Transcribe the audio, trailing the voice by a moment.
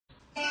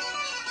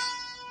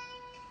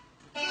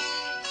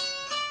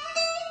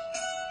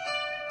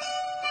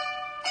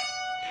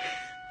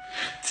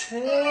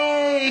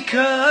Take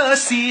a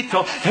seat.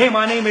 Hey,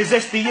 my name is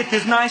Esty, it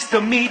is nice to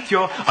meet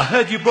you. I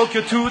heard you broke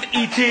your tooth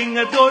eating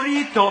a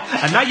Dorito,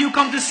 and now you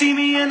come to see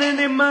me in an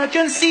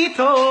emergency.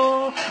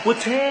 Well,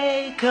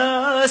 take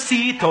a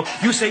seat.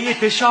 You say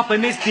it is sharp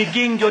and it's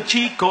digging your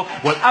chico.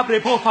 Well,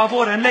 abre por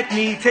favor and let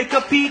me take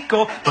a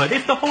pico. But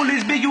if the hole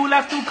is big, you'll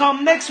have to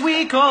come next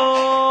week.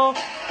 So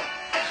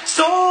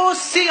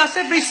see us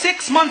every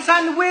 6 months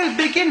and we'll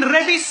begin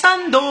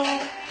revisando.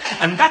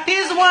 And that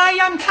is why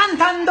I'm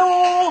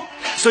cantando,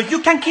 so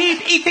you can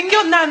keep eating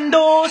your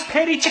Nando's.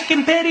 Peri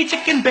chicken,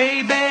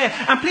 baby.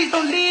 And please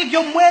don't leave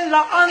your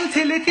muela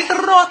until it is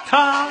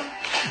rota.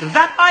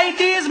 That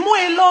idea is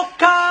muy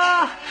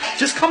loca.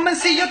 Just come and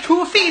see your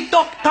toothy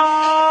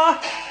doctor.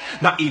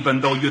 Now even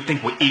though you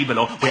think we're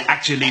evil, we're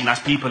actually nice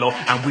people,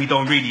 and we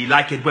don't really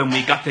like it when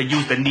we got to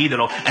use the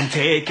needle, and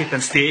take it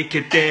and stick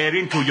it there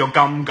into your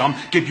gum,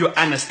 give you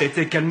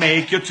anesthetic and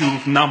make your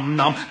tooth numb.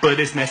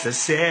 But it's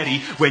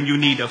necessary when you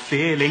need a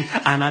feeling,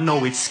 and I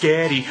know it's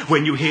scary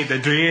when you hear the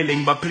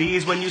drilling, but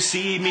please when you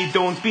see me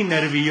don't be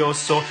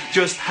nervioso,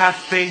 just have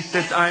faith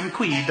that I'm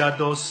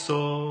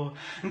cuidadoso.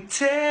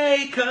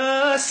 Take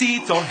a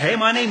seat. Hey,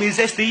 my name is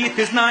Esty, it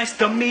is nice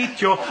to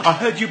meet you. I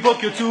heard you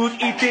broke your tooth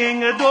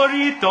eating a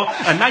Dorito,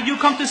 and now you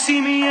come to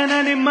see me in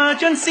an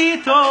emergency.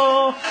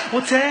 Well,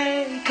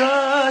 take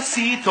a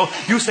seat.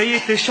 You say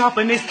it is sharp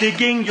and it's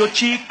digging your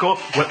chico.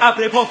 Well,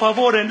 abre por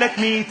favor and let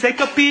me take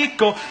a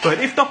pico. But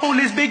if the hole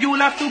is big, you'll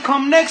have to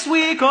come next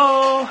week.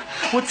 Well,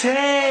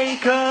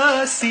 take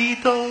a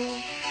seat.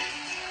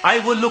 I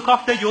will look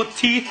after your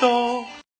teeth.